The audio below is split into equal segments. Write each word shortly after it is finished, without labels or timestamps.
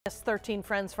This 13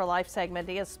 Friends for Life segment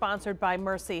is sponsored by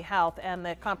Mercy Health and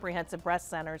the Comprehensive Breast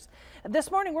Centers. This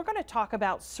morning, we're going to talk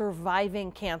about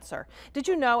surviving cancer. Did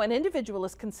you know an individual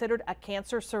is considered a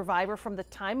cancer survivor from the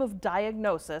time of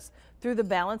diagnosis through the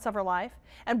balance of her life?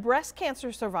 And breast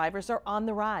cancer survivors are on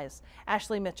the rise.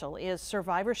 Ashley Mitchell is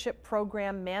Survivorship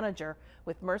Program Manager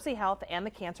with Mercy Health and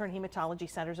the Cancer and Hematology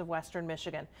Centers of Western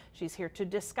Michigan. She's here to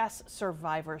discuss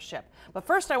survivorship. But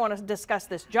first, I want to discuss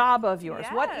this job of yours.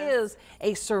 Yes. What is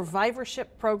a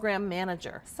Survivorship Program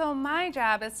Manager? So my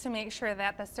job is to make sure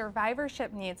that the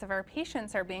survivorship needs of our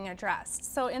patients are being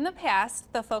addressed. So in the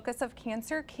past, the focus of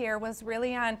cancer care was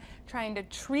really on trying to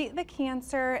treat the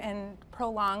cancer and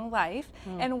prolong life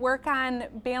and work on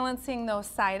balancing those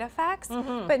side effects.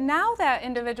 But now that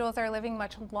individuals are living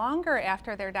much longer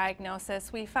after their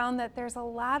diagnosis, we found that there's a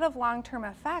lot of long-term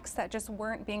effects that just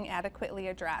weren't being adequately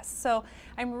addressed. So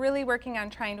I'm really working on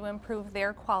trying to improve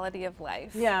their quality of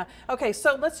life. Yeah. Okay,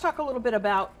 so let's talk a little bit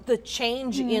about the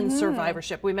change in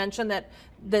survivorship. We mentioned that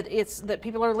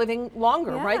people are living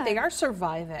longer, right? They are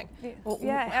surviving. Well,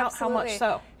 yeah, how much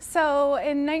so? So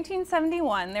in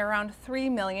 1971, there were around 3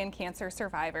 million cancer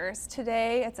survivors.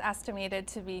 Today, it's estimated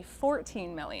to be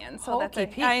 14 million. So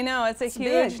I know, it's a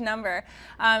huge number.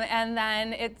 And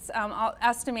then it's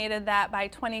estimated that by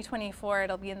 2024,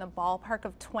 it'll be in the ballpark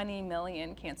of 20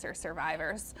 million cancer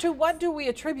survivors. To what do we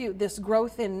attribute this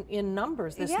growth in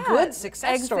numbers, this good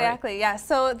success story? Exactly, yeah.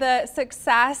 So the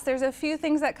success, there's a few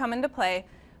things that come into play.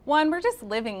 One, we're just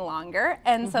living longer,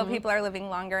 and so people are living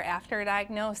longer after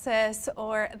diagnosis,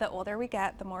 or the older we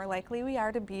get, the more likely we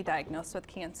are to be diagnosed with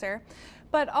cancer.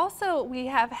 But also, we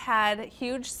have had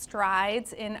huge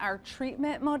strides in our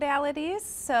treatment modalities.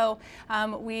 So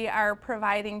we are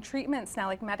providing treatments now,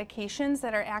 like medications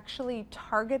that are actually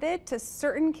targeted to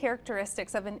certain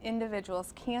characteristics of an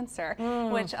individual's cancer,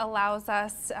 which allows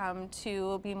us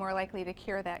to be more likely to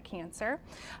cure that cancer.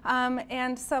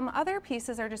 And some other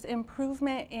pieces are just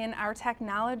improvement in our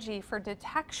technology for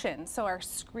detection. So our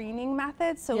screening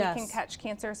methods, so we can catch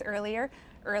cancers earlier.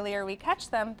 Earlier we catch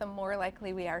them, the more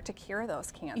likely we are to cure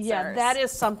those cancers. Yeah, that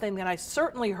is something that I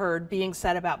certainly heard being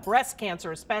said about breast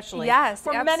cancer especially. Yes,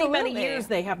 for many years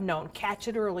they have known, catch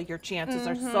it early, your chances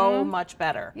are so much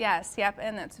better. Yes, yep,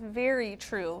 and that's very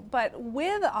true. But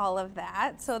with all of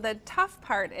that, so the tough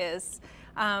part is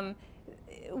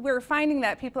we're finding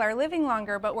that people are living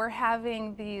longer, but we're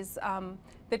having these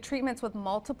the treatments with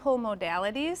multiple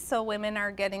modalities. So women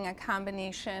are getting a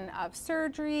combination of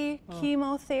surgery,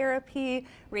 chemotherapy,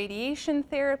 radiation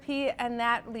therapy, and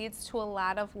that leads to a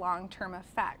lot of long-term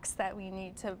effects that we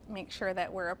need to make sure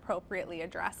that we're appropriately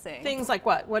addressing. Things like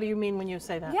what? What do you mean when you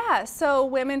say that? Yeah, so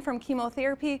women from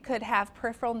chemotherapy could have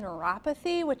peripheral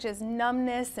neuropathy, which is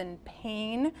numbness and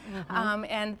pain,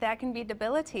 and that can be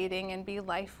debilitating and be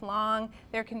lifelong.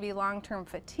 There can be long-term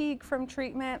fatigue from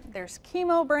treatment. There's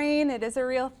chemo brain. It is a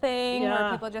real thing where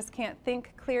people just can't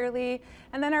think clearly.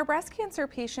 And then our breast cancer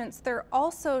patients, they're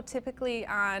also typically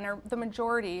on, or the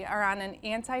majority are on, an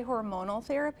anti-hormonal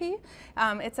therapy.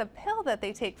 It's a pill that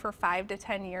they take for 5 to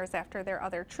 10 years after their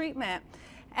other treatment.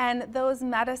 And those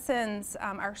medicines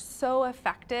are so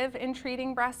effective in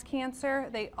treating breast cancer.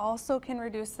 They also can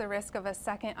reduce the risk of a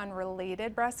second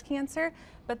unrelated breast cancer,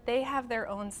 but they have their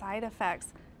own side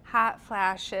effects. Hot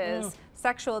flashes,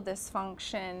 sexual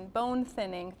dysfunction, bone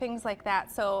thinning, things like that.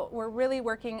 So we're really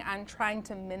working on trying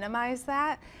to minimize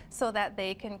that so that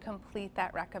they can complete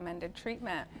that recommended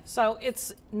treatment. So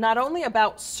it's not only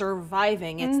about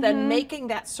surviving, it's then making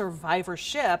that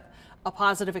survivorship a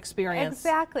positive experience.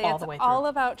 Exactly. All the way through. It's all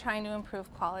about trying to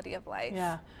improve quality of life.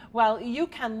 Yeah. Well, you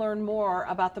can learn more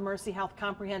about the Mercy Health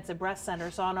Comprehensive Breast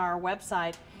Centers on our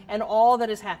website and all that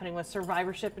is happening with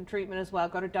survivorship and treatment as well.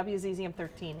 Go to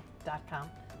wzzm13.com.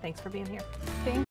 Thanks for being here. Thank you.